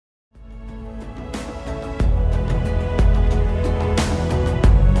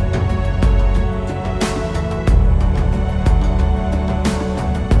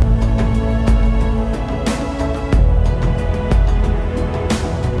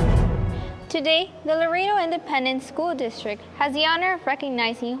Today, the Laredo Independent School District has the honor of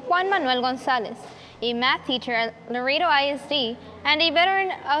recognizing Juan Manuel Gonzalez, a math teacher at Laredo ISD and a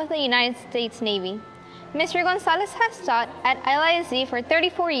veteran of the United States Navy. Mr. Gonzalez has taught at LISD for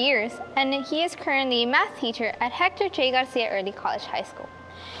 34 years, and he is currently a math teacher at Hector J. Garcia Early College High School.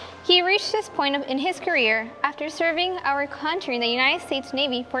 He reached this point in his career after serving our country in the United States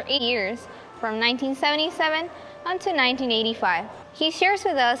Navy for 8 years, from 1977 until 1985. He shares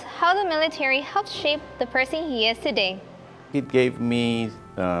with us how the military helped shape the person he is today. It gave me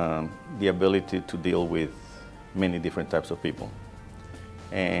the ability to deal with many different types of people.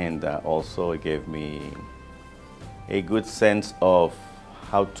 And also it gave me a good sense of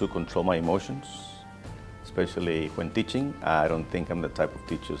how to control my emotions, especially when teaching. I don't think I'm the type of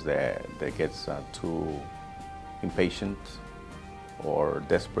teacher that gets too impatient or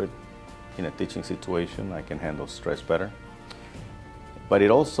desperate in a teaching situation. I can handle stress better. But it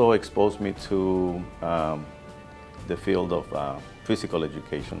also exposed me to the field of physical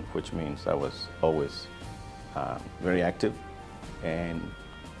education, which means I was always very active and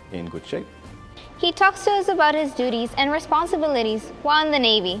in good shape. He talks to us about his duties and responsibilities while in the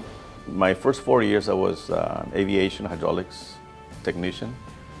Navy. My first 4 years I was aviation hydraulics technician.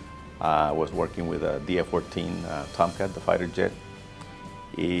 I was working with a DF-14 Tomcat, the fighter jet.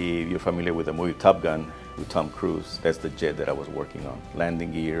 If you're familiar with the movie Top Gun with Tom Cruise, that's the jet that I was working on.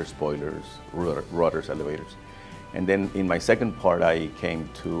 Landing gear, spoilers, rudders, elevators. And then in my second part, I came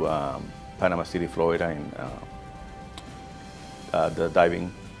to Panama City, Florida, in the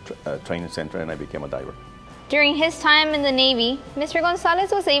diving training center, and I became a diver. During his time in the Navy, Mr.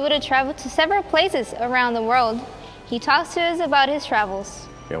 Gonzalez was able to travel to several places around the world. He talks to us about his travels.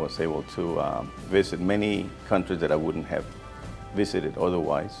 I was able to visit many countries that I wouldn't have visited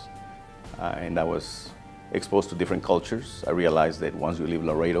otherwise, and I was exposed to different cultures. I realized that once you leave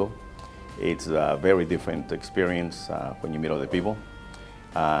Laredo, it's a very different experience when you meet other people.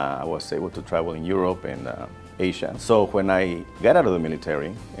 I was able to travel in Europe and Asia. So when I got out of the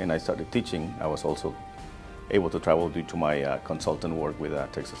military and I started teaching, I was also able to travel due to my consultant work with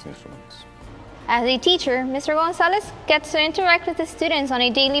Texas Instruments. As a teacher, Mr. Gonzalez gets to interact with the students on a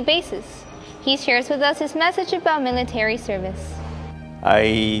daily basis. He shares with us his message about military service.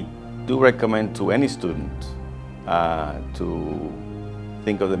 I do recommend to any student to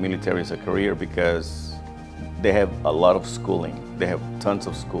think of the military as a career, because they have a lot of schooling. They have tons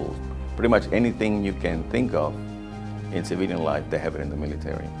of schools. Pretty much anything you can think of in civilian life, they have it in the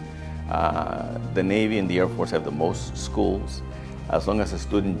military. The Navy and the Air Force have the most schools. As long as a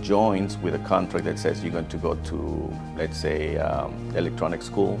student joins with a contract that says you're going to go to, let's say, electronic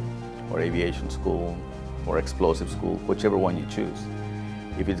school or aviation school or explosive school, whichever one you choose,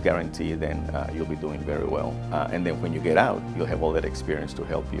 if it's guaranteed, then you'll be doing very well. And then when you get out, you'll have all that experience to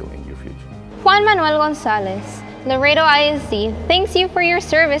help you in your future. Juan Manuel Gonzalez, Laredo ISD, thanks you for your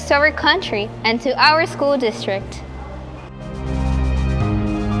service to our country and to our school district.